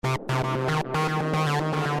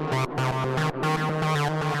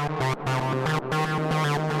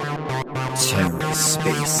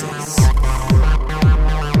TerraSpaces.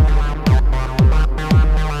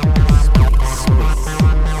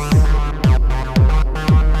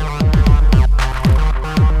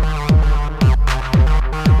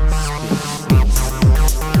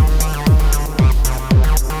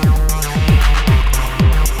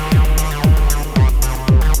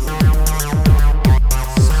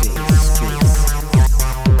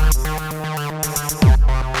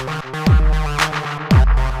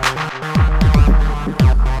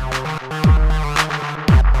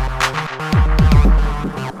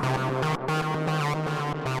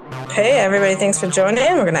 Hey, everybody, thanks for joining.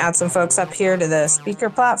 We're going to add some folks up here to the speaker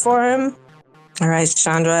platform. All right,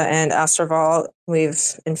 Chandra and Astrovault, we've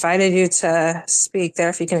invited you to speak there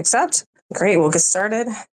if you can accept. Great, we'll get started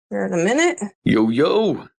here in a minute.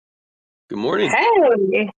 Yo. Good morning.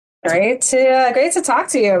 Hey, great to talk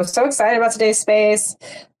to you. I'm so excited about today's space.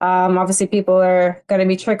 Obviously, people are going to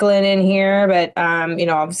be trickling in here, but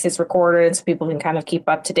obviously it's recorded so people can kind of keep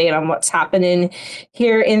up to date on what's happening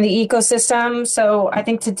here in the ecosystem. So I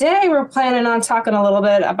think today we're planning on talking a little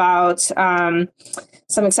bit about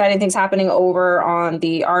some exciting things happening over on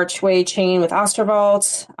the Archway chain with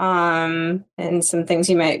Astrovault, and some things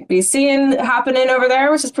you might be seeing happening over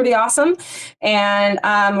there, which is pretty awesome. And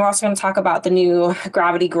we're also going to talk about the new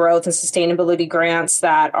Gravity Growth and Sustainability grants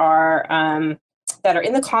that are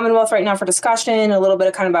in the Commonwealth right now for discussion. A little bit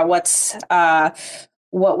of kind of about what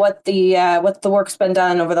the work's been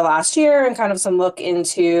done over the last year, and kind of some look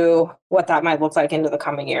into what that might look like into the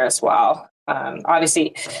coming year as well.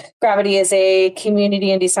 Obviously, Gravity is a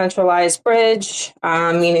community and decentralized bridge,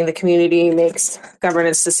 meaning the community makes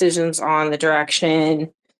governance decisions on the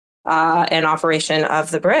direction and operation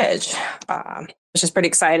of the bridge, which is pretty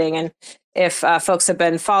exciting. And if folks have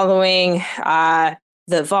been following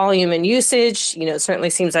the volume and usage, it certainly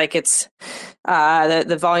seems like it's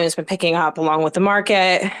the volume has been picking up along with the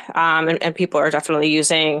market, and people are definitely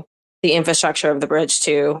using the infrastructure of the bridge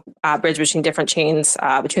to bridge between different chains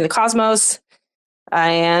between the Cosmos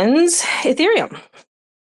and Ethereum,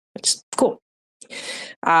 which is cool.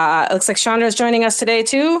 It looks like Chandra is joining us today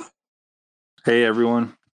too. Hey,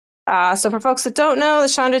 everyone. So for folks that don't know, the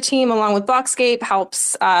Chandra team, along with Blockscape,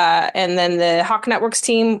 helps, and then the Hawk Networks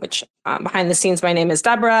team, which behind the scenes, my name is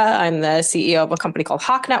Deborah. I'm the CEO of a company called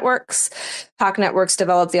Hawk Networks. Hawk Networks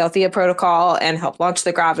developed the Althea protocol and helped launch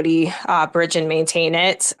the Gravity bridge and maintain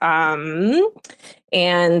it.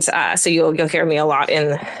 So you'll hear me a lot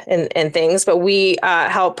in things, but we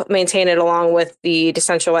help maintain it along with the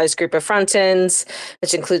decentralized group of front-ends,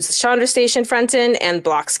 which includes the Chandra Station front-end and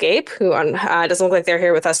Blockscape, who doesn't look like they're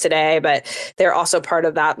here with us today, but they're also part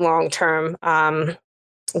of that long-term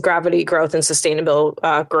Gravity Growth and Sustainable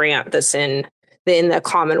grant that's in the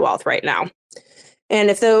Commonwealth right now. And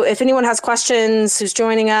if anyone has questions who's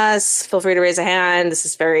joining us, feel free to raise a hand. This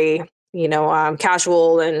is very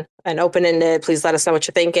casual and open-ended. Please let us know what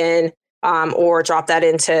you're thinking, or drop that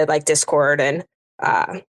into like Discord, and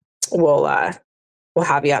we'll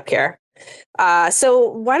have you up here. So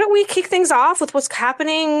why don't we kick things off with what's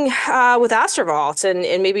happening with Astrovault,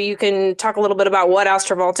 and maybe you can talk a little bit about what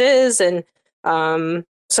Astrovault is and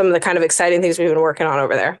some of the kind of exciting things we've been working on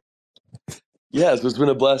over there. Yeah, so it's been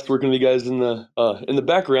a blast working with you guys in the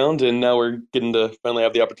background, and now we're getting to finally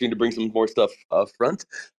have the opportunity to bring some more stuff up front.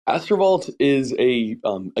 Astrovault is a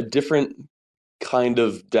different kind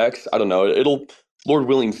of DEX. I don't know. It'll, Lord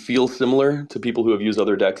willing, feel similar to people who have used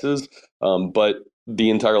other DEXs, but the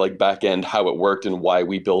entire back end, how it worked and why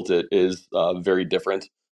we built it is very different.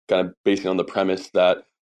 Kind of basing on the premise that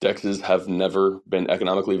DEXs have never been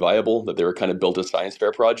economically viable, that they were kind of built as science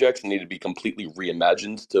fair projects and need to be completely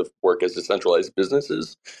reimagined to work as decentralized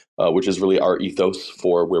businesses, which is really our ethos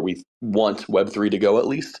for where we want Web3 to go, at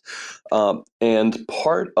least. And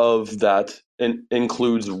part of that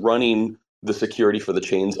includes running the security for the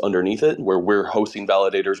chains underneath it, where we're hosting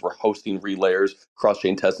validators, we're hosting relayers,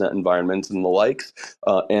 cross-chain testnet environments, and the likes.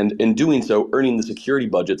 And in doing so, earning the security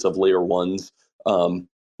budgets of layer ones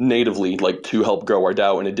natively, to help grow our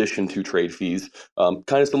DAO in addition to trade fees, kind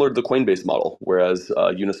of similar to the Coinbase model, whereas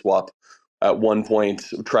Uniswap at one point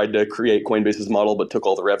tried to create Coinbase's model, but took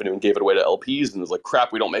all the revenue and gave it away to LPs and was like,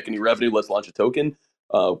 crap, we don't make any revenue, let's launch a token.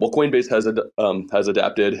 Well, Coinbase has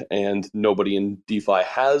adapted, and nobody in DeFi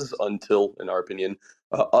has until, in our opinion,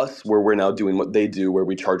 us, where we're now doing what they do, where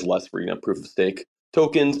we charge less for proof of stake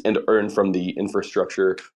tokens and earn from the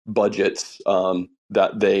infrastructure budgets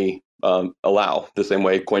that they allow. The same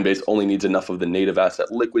way Coinbase only needs enough of the native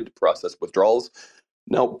asset liquid to process withdrawals.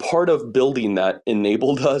 Now, part of building that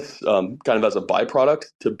enabled us, kind of as a byproduct,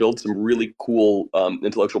 to build some really cool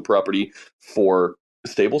intellectual property for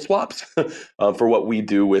stable swaps for what we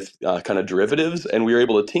do with kind of derivatives. And we were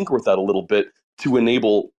able to tinker with that a little bit to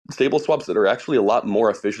enable stable swaps that are actually a lot more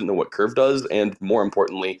efficient than what Curve does, and more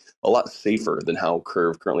importantly, a lot safer than how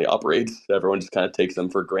Curve currently operates. Everyone just kind of takes them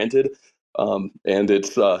for granted. And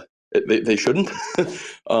they shouldn't.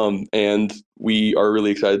 And we are really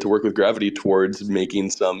excited to work with Gravity towards making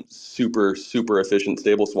some super, super efficient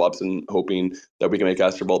stable swaps and hoping that we can make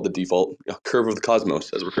Astrovault the default curve of the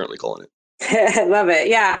cosmos, as we're currently calling it. I love it.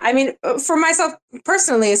 Yeah. I mean, for myself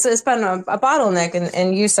personally, it's been a bottleneck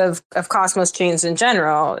in use of Cosmos chains in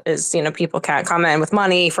general is, people can't come in with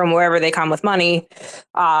money from wherever they come with money,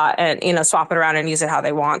 and, swap it around and use it how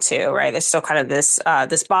they want to, right? There's still kind of this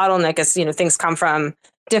bottleneck as, things come from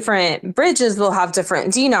different bridges, they'll have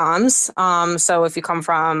different denoms. So if you come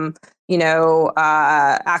from,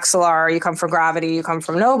 Axelar, you come from Gravity, you come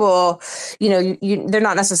from Noble, they're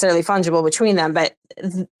not necessarily fungible between them, but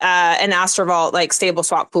an Astrovault like stable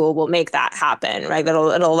swap pool will make that happen, right?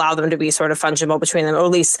 It'll allow them to be sort of fungible between them, or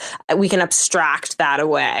at least we can abstract that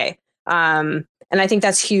away. And I think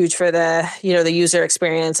that's huge for the user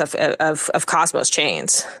experience of Cosmos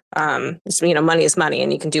chains. Money is money,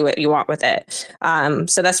 and you can do what you want with it.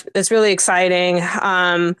 So that's really exciting.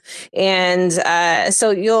 So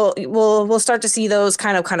we'll start to see those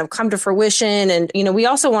kind of come to fruition. And we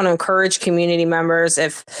also want to encourage community members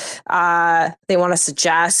if they want to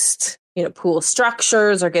suggest pool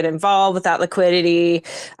structures or get involved with that liquidity,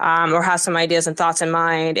 or have some ideas and thoughts in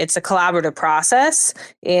mind. It's a collaborative process,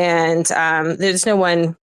 and there's no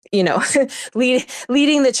one,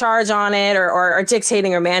 leading the charge on it or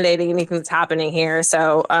dictating or mandating anything that's happening here.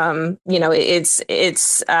 So,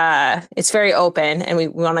 it's very open, and we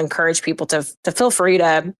want to encourage people to feel free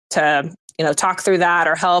to talk through that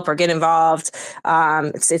or help or get involved.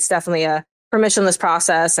 It's definitely a permissionless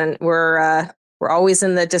process, and we're always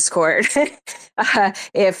in the Discord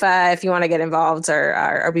if you want to get involved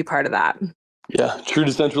or be part of that. Yeah, true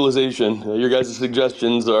decentralization. Your guys'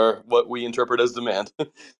 suggestions are what we interpret as demand.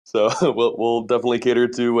 So we'll definitely cater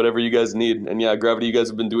to whatever you guys need. And yeah, Gravity, you guys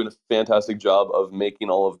have been doing a fantastic job of making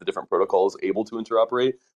all of the different protocols able to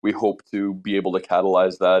interoperate. We hope to be able to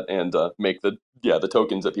catalyze that and make the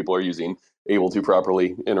tokens that people are using able to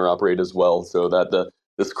properly interoperate as well, so that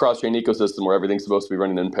this cross-chain ecosystem where everything's supposed to be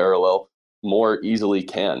running in parallel more easily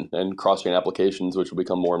can, and cross-chain applications, which will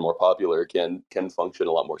become more and more popular, can function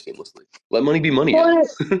a lot more seamlessly. Let money be money. Well,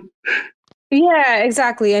 yeah,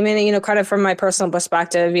 exactly. I mean, kind of from my personal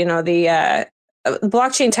perspective, the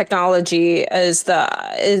blockchain technology is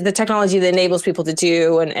the technology that enables people to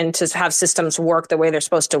do and to have systems work the way they're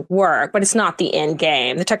supposed to work, but it's not the end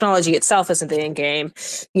game. The technology itself isn't the end game.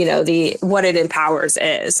 What it empowers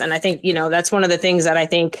is, and I think that's one of the things that I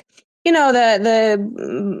think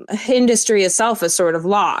the industry itself is sort of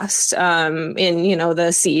lost in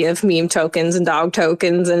the sea of meme tokens and dog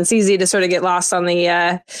tokens, and it's easy to sort of get lost on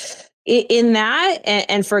the in that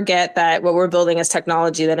and forget that what we're building is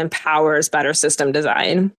technology that empowers better system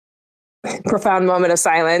design. Profound moment of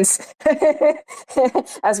silence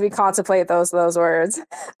as we contemplate those words.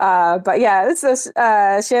 But yeah, this is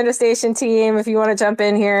Chandra Station team. If you want to jump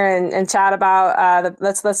in here and chat about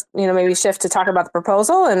let's maybe shift to talk about the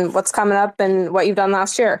proposal and what's coming up and what you've done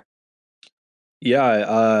last year.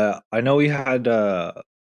 Yeah, I know we had at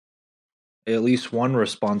least one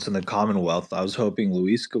response in the Commonwealth. I was hoping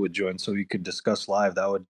Luiska would join so we could discuss live.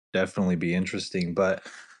 That would definitely be interesting. But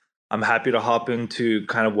I'm happy to hop into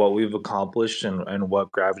kind of what we've accomplished and what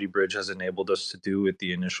Gravity Bridge has enabled us to do with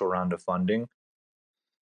the initial round of funding.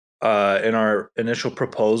 In our initial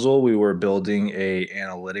proposal, we were building a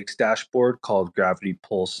analytics dashboard called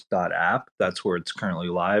gravitypulse.app. That's where it's currently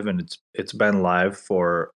live, and it's been live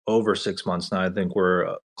for over 6 months now. I think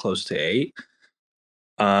we're close to 8.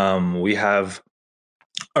 We have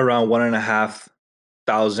around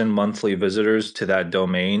 1,500 monthly visitors to that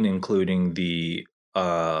domain, including the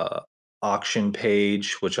auction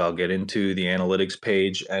page, which I'll get into, the analytics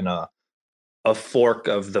page, and a fork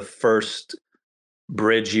of the first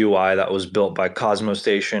bridge UI that was built by Cosmos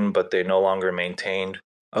Station, but they no longer maintained.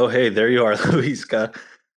 Oh, hey, there you are, Luiska.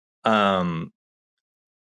 As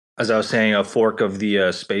I was saying, a fork of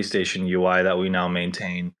the Space Station UI that we now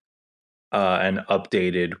maintain and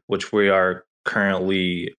updated, which we are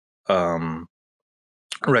currently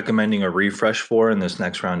recommending a refresh for in this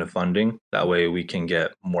next round of funding. That way we can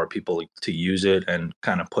get more people to use it and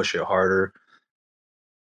kind of push it harder.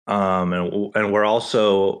 And we're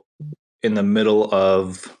also in the middle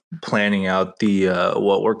of planning out the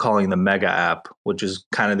what we're calling the mega app, which is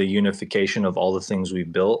kind of the unification of all the things we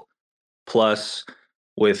built. Plus,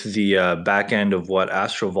 with the back end of what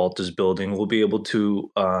Astrovault is building, we'll be able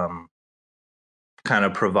to kind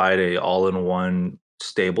of provide a all-in-one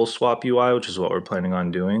stable swap UI, which is what we're planning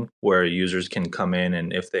on doing, where users can come in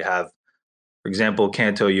and if they have, for example,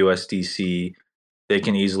 Canto USDC, they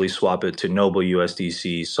can easily swap it to Noble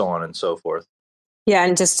USDC, so on and so forth. Yeah,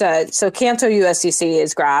 and just so Canto USDC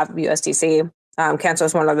is Grav USDC. Canto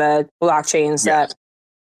is one of the blockchains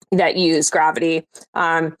that use Gravity.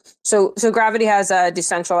 So Gravity has a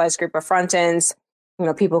decentralized group of front ends.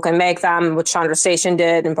 People can make them, which Chandra Station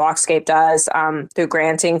did and Blockscape does through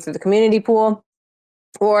granting through the community pool.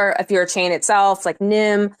 Or if you're a chain itself, like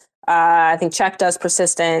NIM, I think Check does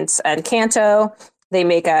persistence, and Canto, they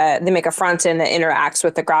make a front end that interacts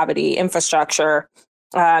with the Gravity infrastructure.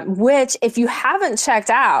 Which, if you haven't checked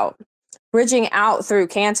out, bridging out through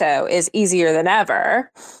Canto is easier than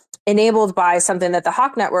ever, enabled by something that the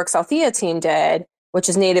Hawk Network's Althea team did, which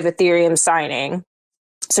is native Ethereum signing.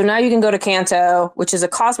 So now you can go to Canto, which is a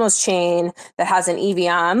Cosmos chain that has an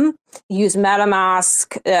EVM, use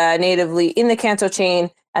MetaMask natively in the Canto chain.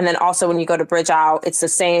 And then also when you go to bridge out, it's the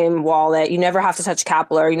same wallet. You never have to touch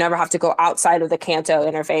Kepler. You never have to go outside of the Canto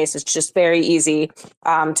interface. It's just very easy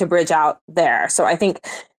to bridge out there. So I think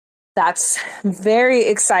that's very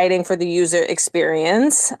exciting for the user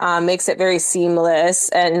experience, makes it very seamless,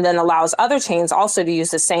 and then allows other chains also to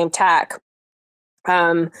use the same tech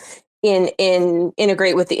in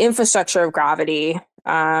integrate with the infrastructure of Gravity,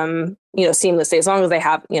 seamlessly, as long as they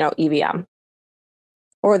have, EVM.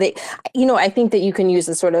 Or I think that you can use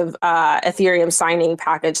the sort of Ethereum signing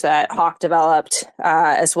package that Hawk developed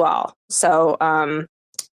as well. So,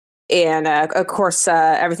 and of course,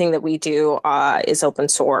 everything that we do is open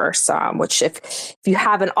source, which if you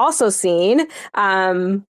haven't also seen,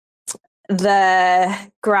 the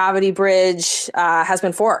Gravity Bridge has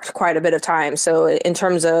been forked quite a bit of time. So in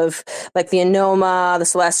terms of like the Enoma, the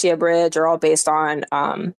Celestia Bridge are all based on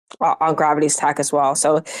Gravity's tech as well.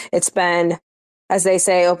 So it's been, as they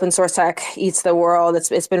say, open source tech eats the world.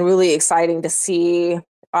 It's been really exciting to see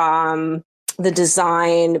the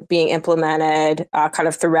design being implemented kind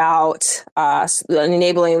of throughout,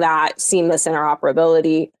 enabling that seamless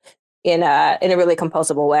interoperability in a really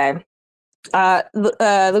composable way.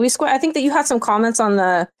 Luis, I think that you had some comments on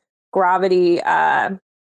the Gravity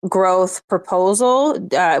growth proposal.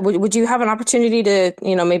 Would you have an opportunity to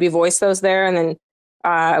maybe voice those there, and then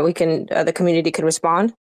the community could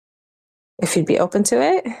respond? If you'd be open to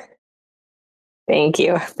it. Thank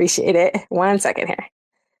you. Appreciate it. 1 second here.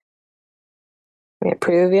 Let me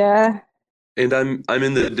approve you. And I'm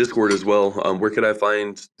in the Discord as well. Where could I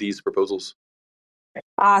find these proposals?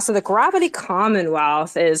 So the Gravity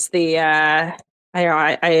Commonwealth is the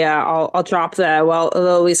I'll drop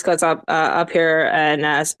Luis goes up here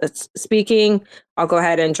and speaking. I'll go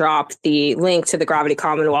ahead and drop the link to the Gravity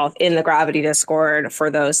Commonwealth in the Gravity Discord for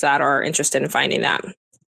those that are interested in finding that.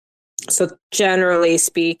 So generally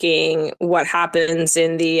speaking, what happens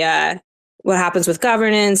with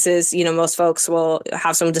governance is, most folks will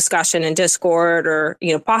have some discussion in Discord or,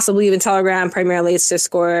 possibly even Telegram. Primarily it's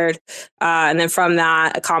Discord. And then from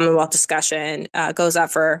that, a Commonwealth discussion goes up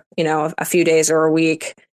for, a few days or a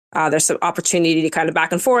week. There's some opportunity to kind of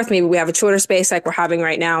back and forth. Maybe we have a Twitter space like we're having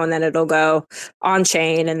right now, and then it'll go on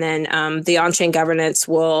chain. And then the on chain governance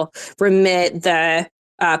will remit the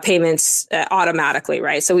payments automatically,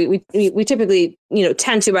 right? So we typically,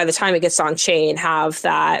 tend to, by the time it gets on chain, have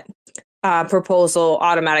that proposal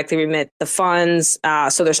automatically remit the funds.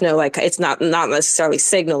 So there's no it's not necessarily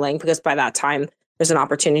signaling, because by that time there's an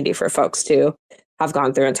opportunity for folks to have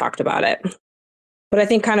gone through and talked about it. But I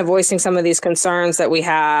think kind of voicing some of these concerns that we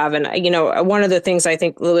have, and one of the things I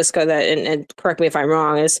think, Luisca, that and correct me if I'm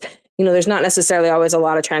wrong, is there's not necessarily always a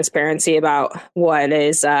lot of transparency about what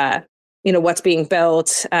is what's being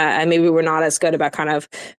built, and maybe we're not as good about kind of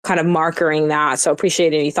markering that. So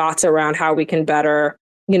appreciate any thoughts around how we can better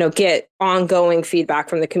get ongoing feedback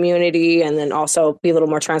from the community, and then also be a little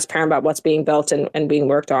more transparent about what's being built and being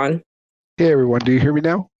worked on. Hey everyone, do you hear me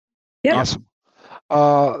now? Yeah. Awesome.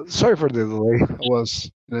 Sorry for the delay. It was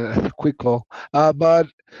a quick call. But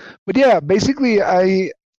yeah, basically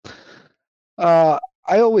I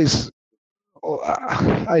always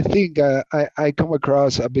I think I come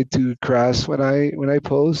across a bit too crass when I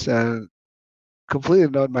post, and completely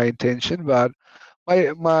not my intention. But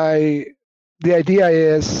the idea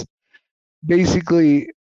is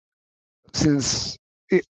basically, since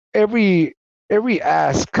every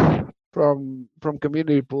ask from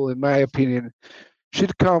community pool, in my opinion,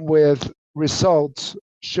 should come with results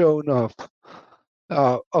shown of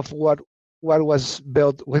what was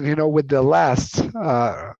built when with the last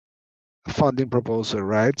funding proposal,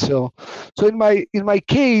 right? So in my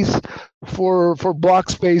case for block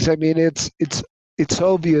space, I mean it's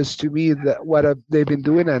obvious to me that what they've been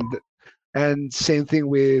doing, and same thing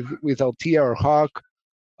with Altia or Hawk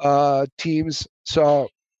teams. So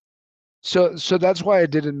that's why I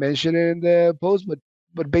didn't mention it in the post,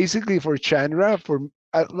 but basically for Chandra, for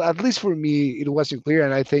at least for me, it wasn't clear,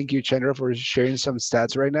 and I thank you, Chandra, for sharing some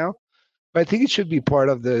stats right now. But I think it should be part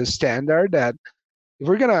of the standard that if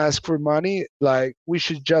we're gonna ask for money, like we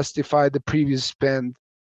should justify the previous spend,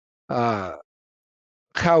 uh,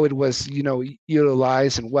 how it was,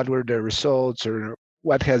 utilized, and what were the results, or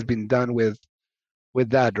what has been done with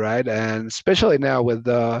that, right? And especially now with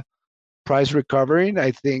the price recovering,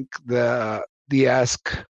 I think the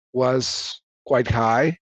ask was quite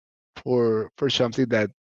high for something that,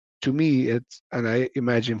 to me, it's, and I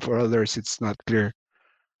imagine for others, it's not clear.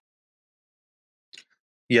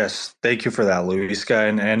 Yes, thank you for that, Luisca.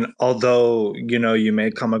 And although you may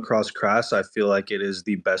come across crass, I feel like it is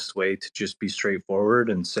the best way to just be straightforward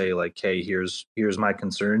and say like, "Hey, here's my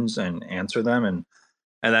concerns," and answer them, and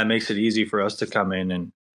that makes it easy for us to come in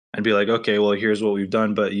and be like, "Okay, well, here's what we've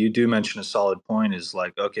done." But you do mention a solid point: is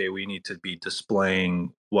like, okay, we need to be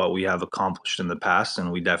displaying what we have accomplished in the past, and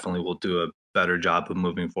we definitely will do a better job of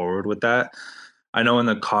moving forward with that. I know in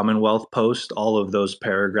the Commonwealth post, all of those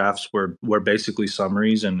paragraphs were basically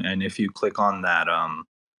summaries, and if you click on that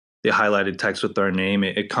the highlighted text with our name,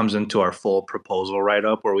 it comes into our full proposal write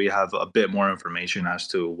up where we have a bit more information as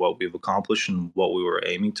to what we've accomplished and what we were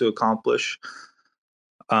aiming to accomplish.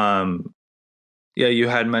 Um, yeah, you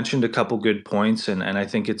had mentioned a couple good points, and I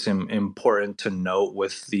think it's important to note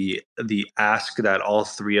with the ask that all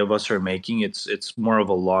three of us are making. It's more of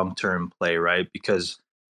a long term play, right? Because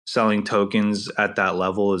selling tokens at that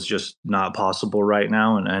level is just not possible right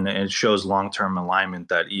now, and it shows long term alignment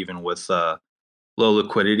that even with low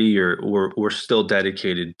liquidity, we're still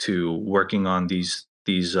dedicated to working on these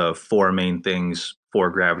four main things for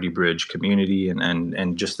Gravity Bridge community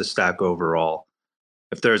and just the stack overall.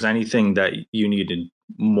 If there's anything that you needed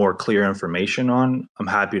more clear information on, I'm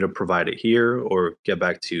happy to provide it here or get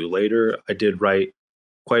back to you later. I did write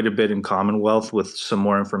quite a bit in Commonwealth with some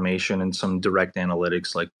more information and some direct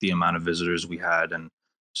analytics, like the amount of visitors we had and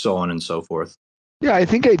so on and so forth. Yeah, I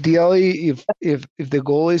think ideally, if the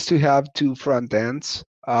goal is to have two front ends,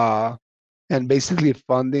 and basically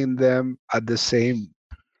funding them at the same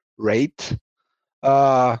rate,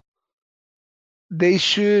 they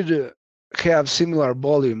should have similar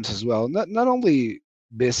volumes as well. Not only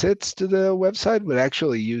visits to the website, but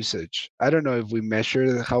actually usage. I don't know if we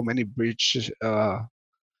measure how many bridge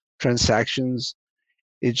transactions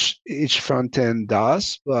each front end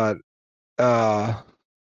does, but to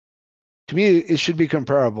me, it should be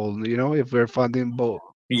comparable. If we're funding both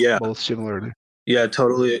similarly. Yeah,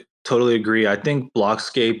 totally agree. I think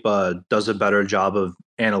Blockscape does a better job of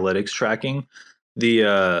analytics tracking.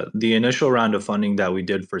 The initial round of funding that we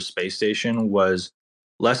did for Space Station was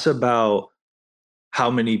less about how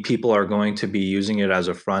many people are going to be using it as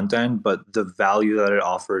a front end, but the value that it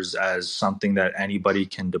offers as something that anybody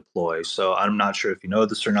can deploy. So I'm not sure if you know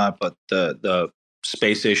this or not, but the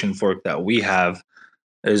Space Station fork that we have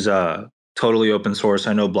is totally open source.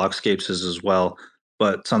 I know Blockscapes is as well,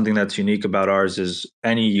 but something that's unique about ours is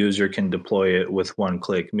any user can deploy it with one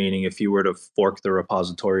click, meaning if you were to fork the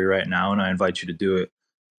repository right now, and I invite you to do it,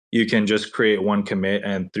 you can just create one commit,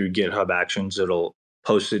 and through GitHub Actions, it'll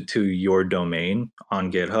post it to your domain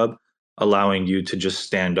on GitHub, allowing you to just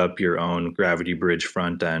stand up your own Gravity Bridge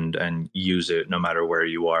front end and use it no matter where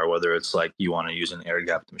you are, whether it's like you want to use an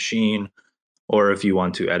air-gapped machine, or if you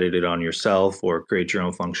want to edit it on yourself or create your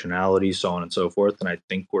own functionality, so on and so forth. And I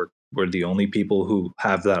think we're the only people who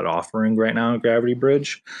have that offering right now at Gravity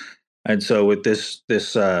Bridge. And so with this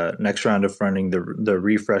next round of funding, the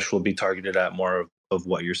refresh will be targeted at more of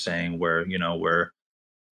what you're saying, where we're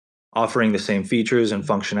offering the same features and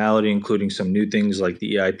functionality, including some new things like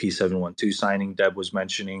the EIP 712 signing Deb was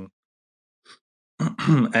mentioning,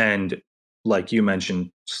 and like you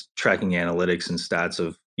mentioned, tracking analytics and stats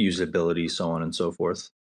of usability, so on and so forth.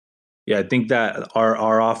 Yeah, I think that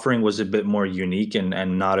our offering was a bit more unique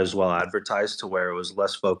and not as well advertised, to where it was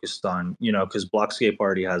less focused on, because Blockscape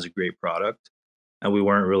already has a great product, and we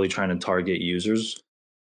weren't really trying to target users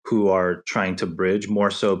who are trying to bridge, more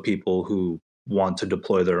so people who want to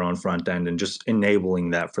deploy their own front end and just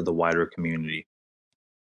enabling that for the wider community.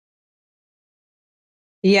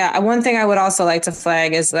 Yeah, one thing I would also like to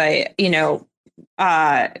flag is that,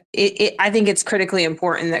 I think it's critically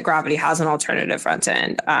important that Gravity has an alternative front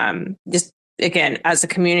end. Just again, as a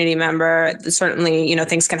community member, certainly,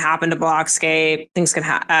 things can happen to Blockscape, things can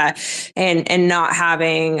and not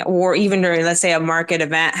having, or even during, let's say, a market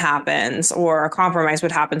event happens or a compromise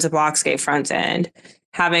would happen to Blockscape front end,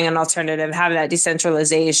 having an alternative, having that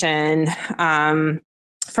decentralization,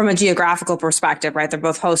 from a geographical perspective, right? They're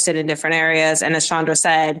both hosted in different areas. And as Chandra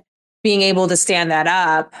said, being able to stand that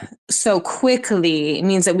up so quickly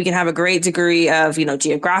means that we can have a great degree of,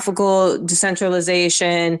 geographical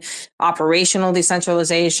decentralization, operational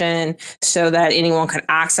decentralization, so that anyone can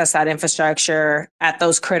access that infrastructure at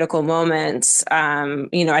those critical moments.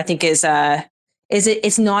 I think it's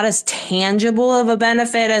not as tangible of a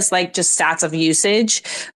benefit as like just stats of usage,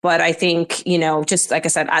 but I think, just like I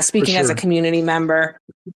said, speaking as a community member,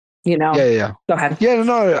 Yeah. Go ahead. Yeah,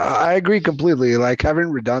 no, I agree completely. Like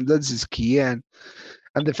having redundancy is key, and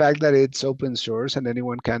the fact that it's open source and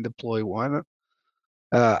anyone can deploy one,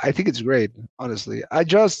 I think it's great. Honestly, I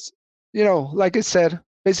just, like I said,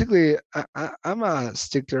 basically, I'm a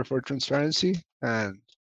stickler for transparency, and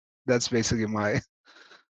that's basically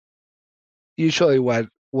usually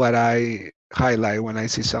what I highlight when I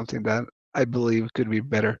see something that I believe could be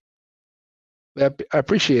better. But I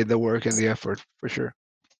appreciate the work and the effort for sure.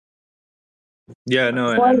 Yeah,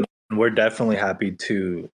 no, and we're definitely happy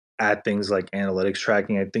to add things like analytics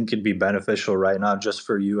tracking. I think it'd be beneficial, right? Not just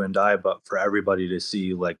for you and I, but for everybody to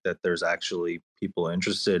see like that there's actually people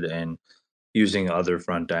interested in using other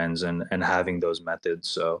front ends and having those methods.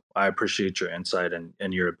 So I appreciate your insight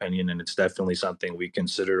and your opinion. And it's definitely something we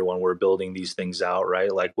consider when we're building these things out,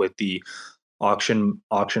 right? Like with the auction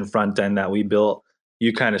front end that we built,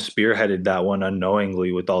 you kind of spearheaded that one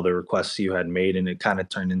unknowingly with all the requests you had made. And it kind of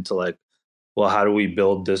turned into like, well, how do we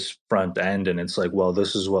build this front end? And it's like, well,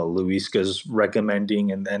 this is what Luiska's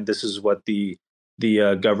recommending, and this is what the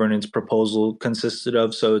governance proposal consisted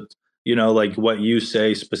of. So, like what you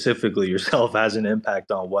say specifically yourself has an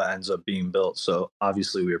impact on what ends up being built. So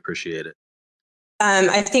obviously we appreciate it.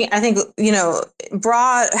 I think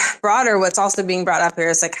broader. What's also being brought up here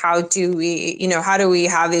is like, how do we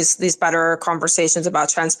have these better conversations about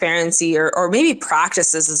transparency, or maybe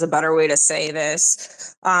practices is a better way to say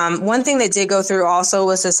this. One thing that did go through also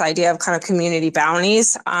was this idea of kind of community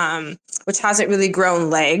bounties, which hasn't really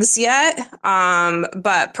grown legs yet.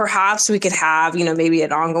 But perhaps we could have, maybe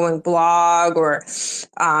an ongoing blog or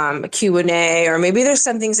a Q&A, or maybe there's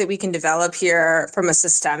some things that we can develop here from a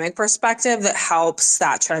systemic perspective that helps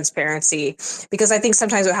that transparency. Because I think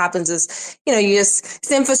sometimes what happens is,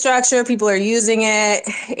 it's infrastructure, people are using it,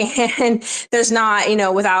 and there's not,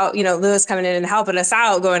 without, Lewis coming in and helping us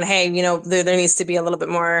out, going, hey, there needs to be a little bit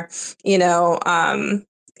more,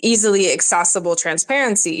 easily accessible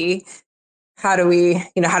transparency. How do we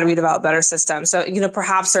develop better systems? So,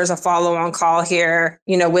 perhaps there's a follow-on call here,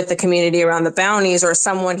 with the community around the bounties, or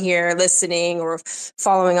someone here listening or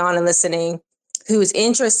following on and listening who's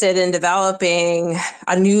interested in developing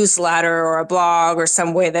a newsletter or a blog or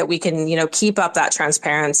some way that we can, keep up that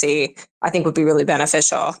transparency, I think would be really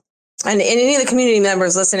beneficial. And any of the community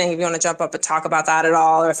members listening, if you want to jump up and talk about that at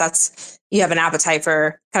all, or if you have an appetite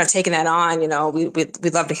for kind of taking that on,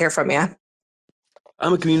 we'd love to hear from you.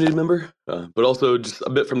 I'm a community member, but also just a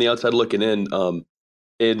bit from the outside looking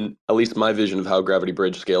in at least my vision of how Gravity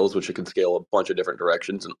Bridge scales, which it can scale a bunch of different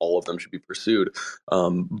directions and all of them should be pursued,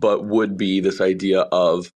 but would be this idea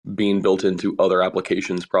of being built into other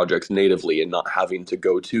applications projects natively and not having to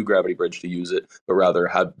go to Gravity Bridge to use it, but rather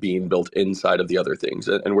being built inside of the other things.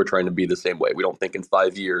 And we're trying to be the same way. We don't think in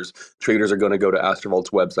 5 years traders are going to go to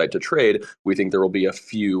Astrovault's website to trade. We think there will be a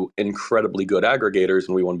few incredibly good aggregators,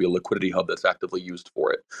 and we want to be a liquidity hub that's actively used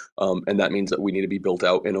for it. And that means that we need to be built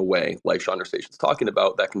out in a way, like Chandra Station's talking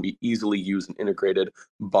about, that can be easily used and integrated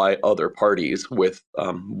by other parties with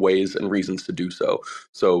ways and reasons to do so.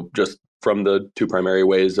 So just from the two primary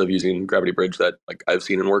ways of using Gravity Bridge that like I've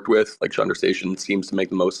seen and worked with, like Chandra Station seems to make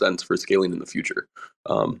the most sense for scaling in the future.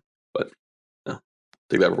 But yeah,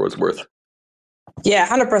 take that for what it's worth. Yeah,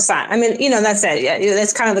 100%. I mean, that's it. Yeah,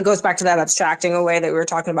 that's kind of that goes back to that abstracting away that we were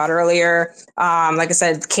talking about earlier. Like I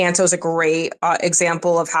said, Canto is a great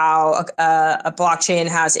example of how a blockchain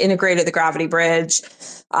has integrated the Gravity Bridge.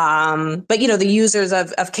 But the users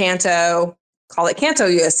of Canto call it Canto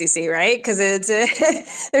USDC, right? Because it's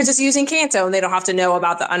they're just using Canto and they don't have to know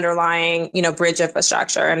about the underlying bridge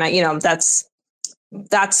infrastructure. And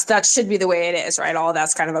that should be the way it is, right? All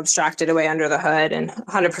that's kind of abstracted away under the hood, and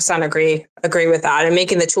 100% agree with that. And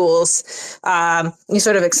making the tools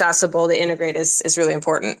sort of accessible to integrate is really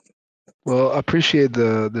important. Well, appreciate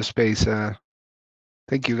the space.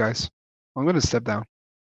 Thank you, guys. I'm going to step down.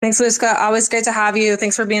 Thanks, Luiska. Always great to have you.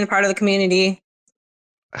 Thanks for being a part of the community.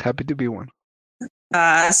 Happy to be one.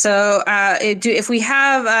 If we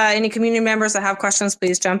have any community members that have questions,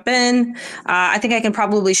 please jump in. I think I can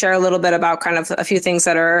probably share a little bit about kind of a few things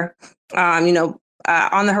that are, on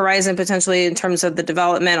the horizon potentially in terms of the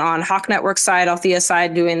development on Hawk Network side, Althea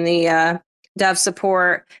side, doing the dev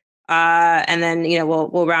support, and then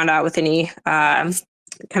we'll round out with any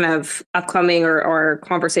kind of upcoming or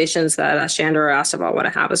conversations that Chandra or Astral want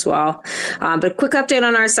to have as well. But a quick update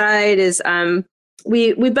on our side is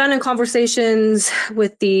we've been in conversations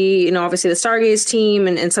with the, obviously the Stargaze team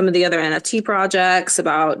and some of the other NFT projects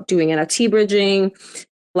about doing NFT bridging.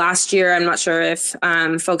 Last year, I'm not sure if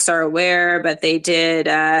folks are aware, but they did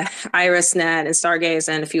IrisNet and Stargaze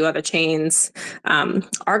and a few other chains,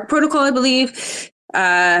 Arc Protocol, I believe,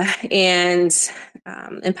 and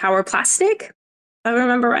Empower Plastic, if I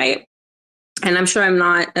remember right. And I'm sure I'm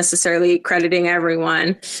not necessarily crediting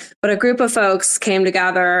everyone, but a group of folks came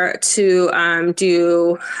together to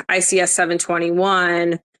do ICS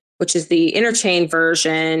 721, which is the interchain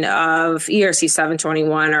version of ERC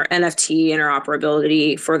 721 or NFT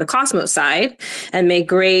interoperability for the Cosmos side, and made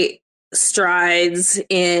great strides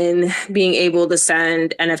in being able to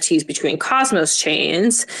send NFTs between Cosmos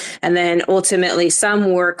chains. And then ultimately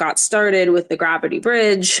some work got started with the Gravity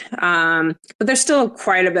Bridge, but there's still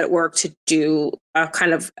quite a bit of work to do,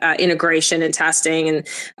 kind of integration and testing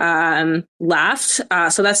and left.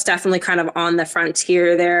 So that's definitely kind of on the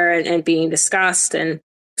frontier there and being discussed, and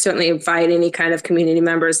certainly invite any kind of community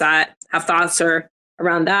members that have thoughts or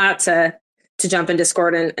around that to jump in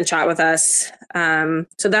Discord and chat with us.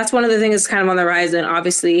 So that's one of the things that's kind of on the horizon.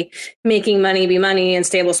 Obviously, making money be money and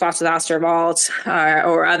stable swaps with Astra Vault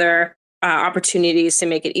or other opportunities to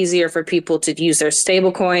make it easier for people to use their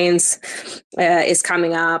stable coins is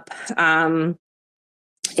coming up.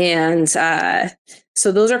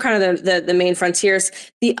 So those are kind of the main frontiers.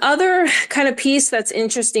 The other kind of piece that's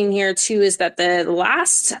interesting here too is that the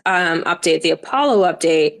last update, the Apollo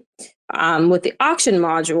update, with the auction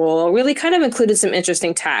module, really kind of included some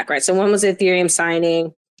interesting tech, right? So one was Ethereum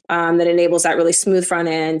signing that enables that really smooth front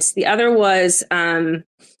end. The other was that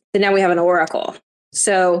now we have an Oracle.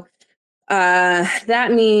 So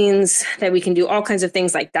that means that we can do all kinds of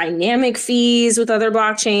things like dynamic fees with other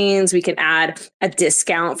blockchains. We can add a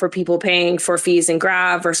discount for people paying for fees in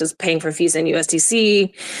Grav versus paying for fees in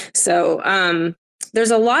USDC. So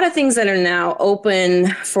there's a lot of things that are now open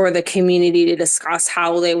for the community to discuss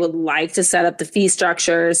how they would like to set up the fee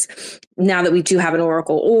structures now that we do have an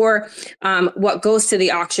Oracle, or what goes to the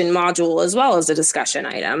auction module as well as a discussion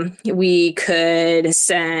item. We could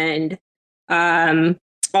send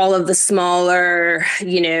all of the smaller,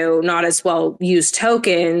 not as well used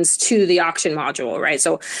tokens to the auction module, right?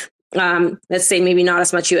 So let's say maybe not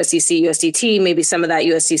as much USDC, USDT, maybe some of that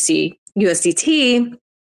USDC, USDT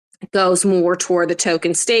goes more toward the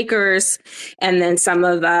token stakers, and then some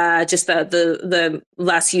of just the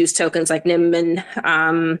less used tokens like NIM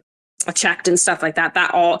and checked and stuff like that.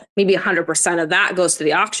 That all, maybe 100% of that goes to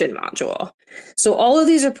the auction module. So all of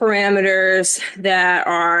these are parameters that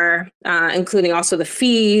are, including also the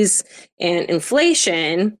fees and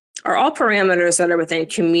inflation, are all parameters that are within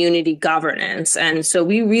community governance. And so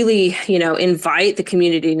we really, invite the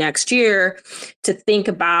community next year to think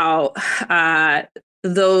about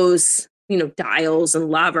those, dials and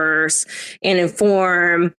levers, and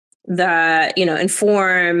inform the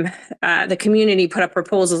community, put up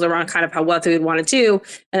proposals around kind of what they would want to do.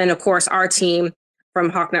 And then of course our team from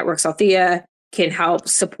Hawk Networks Althea can help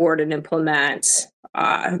support and implement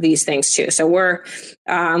these things too. So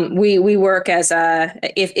we work as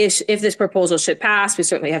if this proposal should pass, we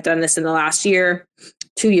certainly have done this in the last year,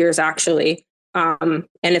 2 years actually. And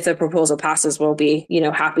if the proposal passes, we'll be,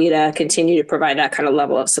 happy to continue to provide that kind of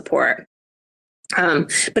level of support.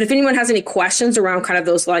 But if anyone has any questions around kind of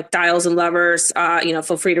those like dials and levers,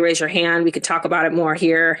 feel free to raise your hand. We could talk about it more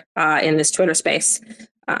here in this Twitter space.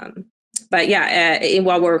 But yeah,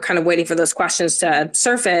 while we're kind of waiting for those questions to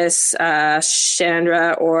surface,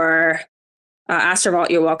 Chandra or Astra Vault,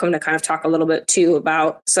 you're welcome to kind of talk a little bit too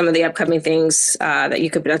about some of the upcoming things that you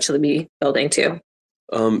could potentially be building too.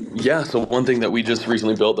 So one thing that we just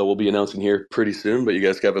recently built that we'll be announcing here pretty soon, but you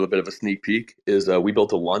guys got a bit of a sneak peek, is we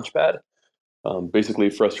built a launch pad. Basically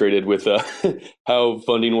frustrated with how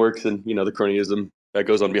funding works and, the cronyism that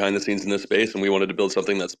goes on behind the scenes in this space. And we wanted to build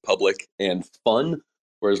something that's public and fun,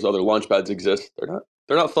 whereas other launch pads exist. They're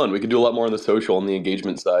not fun. We could do a lot more on the social and the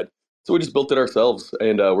engagement side. So we just built it ourselves,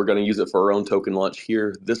 and we're going to use it for our own token launch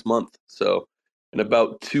here this month. So in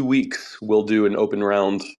about 2 weeks, we'll do an open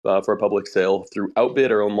round for a public sale through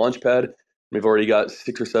Outbid, our own launchpad. We've already got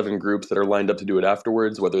 6 or 7 groups that are lined up to do it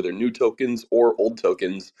afterwards, whether they're new tokens or old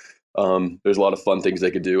tokens. There's a lot of fun things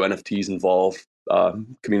they could do. NFTs involved,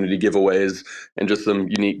 community giveaways, and just some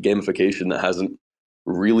unique gamification that hasn't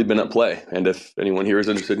really been at play. And if anyone here is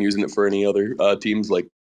interested in using it for any other teams like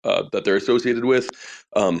that they're associated with,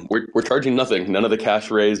 we're charging nothing, none of the cash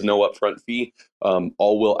raise, no upfront fee.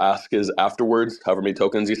 All we'll ask is afterwards, however many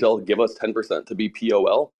tokens you sell, give us 10% to be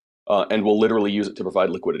POL, and we'll literally use it to provide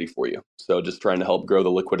liquidity for you. So just trying to help grow the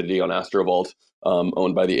liquidity on AstroVault,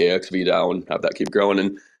 owned by the AXV DAO, and have that keep growing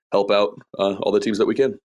and help out all the teams that we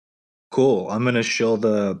can. Cool. I'm going to show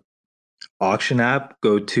the auction app.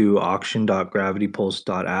 Go to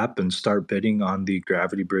auction.gravitypulse.app and start bidding on the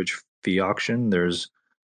Gravity Bridge fee auction. There's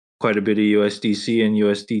quite a bit of USDC and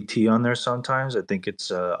USDT on there sometimes. I think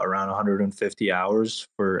it's around 150 hours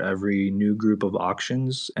for every new group of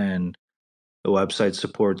auctions. And the website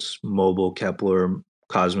supports mobile, Kepler,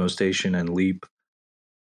 Cosmos Station, and Leap.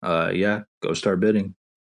 Go start bidding.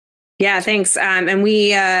 Yeah, thanks. And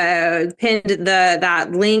we pinned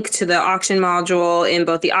that link to the auction module in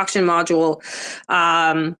both the auction module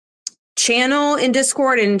channel in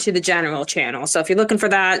Discord and into the general channel. So if you're looking for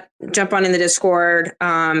that, jump on in the Discord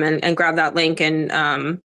and grab that link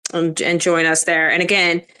and join us there. And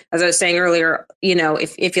again, as I was saying earlier,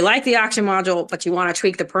 if you like the auction module but you want to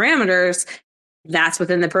tweak the parameters, that's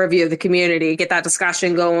within the purview of the community. Get that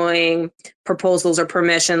discussion going, proposals or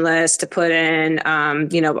permission lists to put in.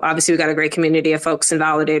 Obviously we've got a great community of folks and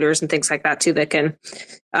validators and things like that too that can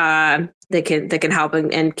help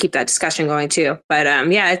and keep that discussion going too. But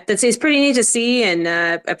it's pretty neat to see, and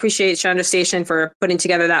appreciate Chandra Station for putting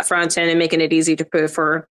together that front end and making it easy to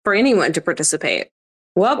for anyone to participate.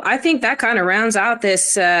 Well, I think that kind of rounds out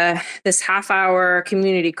this half-hour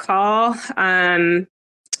community call.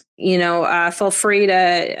 Feel free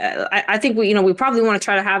to, I think we probably want to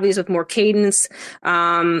try to have these with more cadence.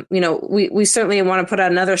 We certainly want to put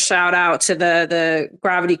out another shout out to the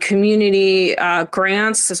Gravity community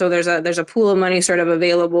grants. So there's a pool of money sort of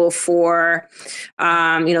available for,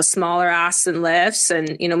 smaller asks and lifts.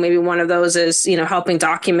 And, maybe one of those is, helping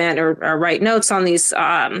document or write notes on these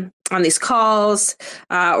calls,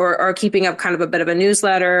 or keeping up kind of a bit of a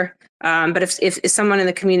newsletter. But if someone in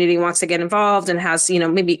the community wants to get involved and has,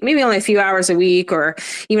 maybe only a few hours a week or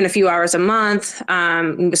even a few hours a month,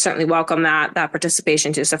 we certainly welcome that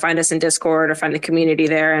participation too. So find us in Discord or find the community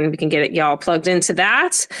there, and we can get y'all plugged into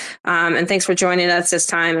that. And thanks for joining us this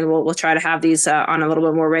time. And we'll try to have these on a little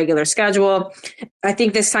bit more regular schedule. I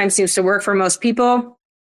think this time seems to work for most people.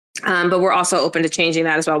 But we're also open to changing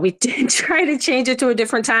that as well. We did try to change it to a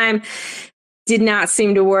different time. Did not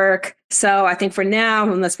seem to work. So I think for now,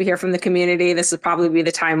 unless we hear from the community, this will probably be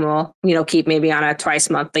the time we'll, keep maybe on a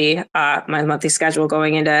twice monthly, my monthly schedule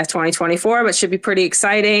going into 2024, but should be pretty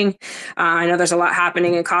exciting. I know there's a lot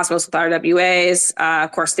happening in Cosmos with RWAs.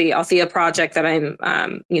 Of course, the Althea project that I'm,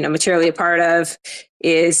 materially a part of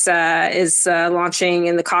is launching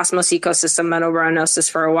in the Cosmos ecosystem. I've run Gnosis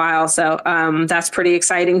for a while. So that's pretty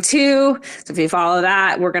exciting too. So if you follow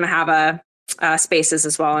that, we're going to have spaces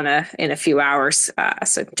as well in a few hours.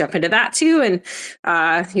 So jump into that too, and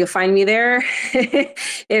you'll find me there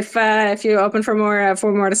if you're open for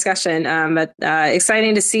more discussion. But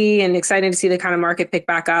exciting to see the kind of market pick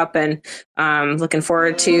back up, and looking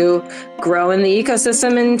forward to growing the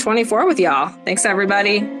ecosystem in 24 with y'all. Thanks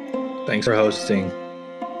everybody. Thanks for hosting.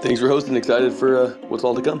 Excited for what's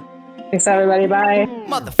all to come. Thanks everybody, bye.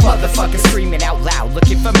 Motherfuckers screaming out loud,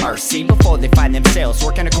 looking for mercy before they find themselves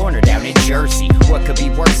working a corner down in Jersey. What could be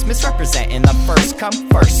worse? Misrepresenting the first come,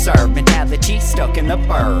 first serve mentality stuck in the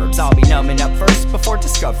burbs. I'll be numbing up first before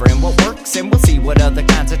discovering what works, and we'll see what other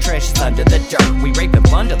kinds of trash is under the dirt. We rape and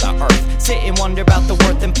plunder the earth, sit and wonder about the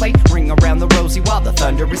worth and play, ring around the rosy while the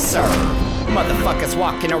thunder is served. Motherfuckers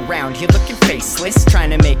walking around here looking faceless, trying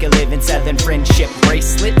to make a living selling friendship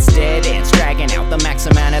bracelets. Dead ends dragging out the max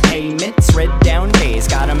amount of payments. Red down days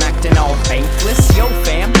got them acting all bankless. Yo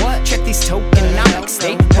fam, what? Check these tokenomics.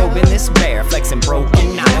 They probing this bear, flexing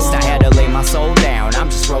broken honest. I had to lay my soul down, I'm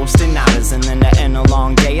just roasting nodders. And then to end a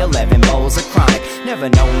long day, 11 bowls of chronic. Never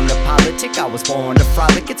known to politic, I was born to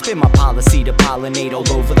frolic. It's been my policy to pollinate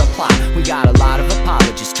all over the plot. We got a lot of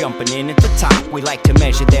apologists jumping in at the top. We like to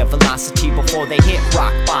measure their velocity before they hit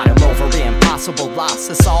rock bottom. Over impossible loss,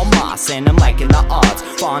 it's all moss, and I'm liking the odds.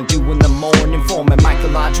 Fondue in the morning, forming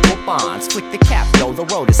mycological bonds. Flick the cap, yo, the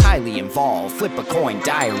road is highly involved. Flip a coin,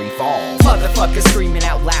 diary evolve. Motherfuckers screaming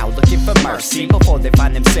out loud, looking for mercy before they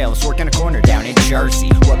find themselves working a corner down in Jersey.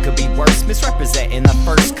 What could be worse? Misrepresenting the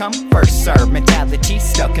first come, first serve mentality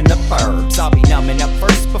stuck stuck in the burbs. I'll be numbing up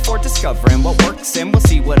first before discovering what works, and we'll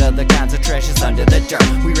see what other kinds of treasures under the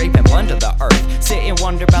dirt. We rape and plunder the earth, sit and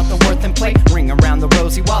wonder about the worth and play, ring around the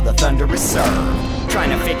rosy while the thunder is served.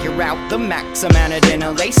 Trying to figure out the max amount of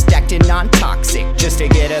dinner lace, stacked in non-toxic, just to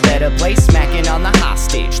get a better place. Smacking on the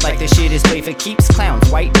hostage, like the shit is play for keeps. Clowns,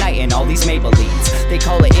 white knight, and all these Maybellines. They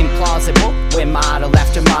call it implausible, when model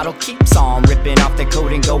after model keeps on ripping off the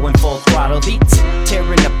coat and going full throttle beats.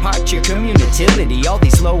 Tearing apart your community, all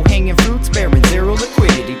these low-hanging fruits bearing zero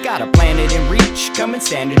liquidity. Got a planet in reach, coming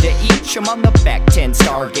standard to each. I'm on the back 10,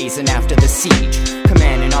 stargazing after the siege,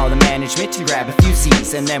 commanding all the management to grab a few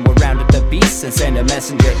Z's, and then we'll round up the beasts and send a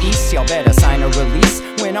messenger east. Y'all better sign a release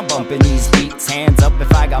when I'm bumping these beats. Hands up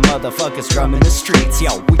if I got motherfuckers drumming the streets.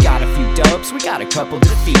 Yo, we got a few dubs, we got a couple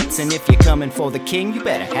defeats, and if you're coming for the king, you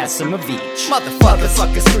better have some of each.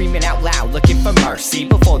 Motherfuckers screaming out loud, looking for mercy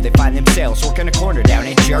before they find themselves working a corner down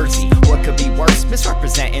in Jersey. What could be worse?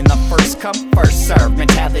 Misrepresenting the first come, first serve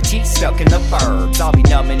mentality, stuck in the burbs. I'll be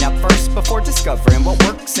numbing up first before discovering what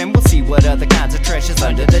works, and we'll see what other kinds of treasures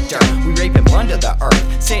under the dirt. We rape and plunder the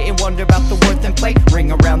earth, sit and wonder about the worth and play,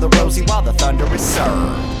 ring around the rosy while the thunder is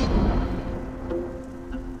served.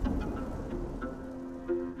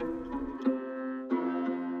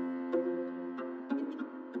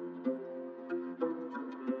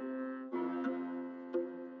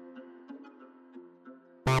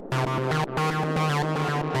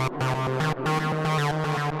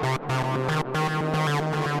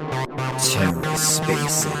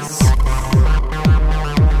 TerraSpaces.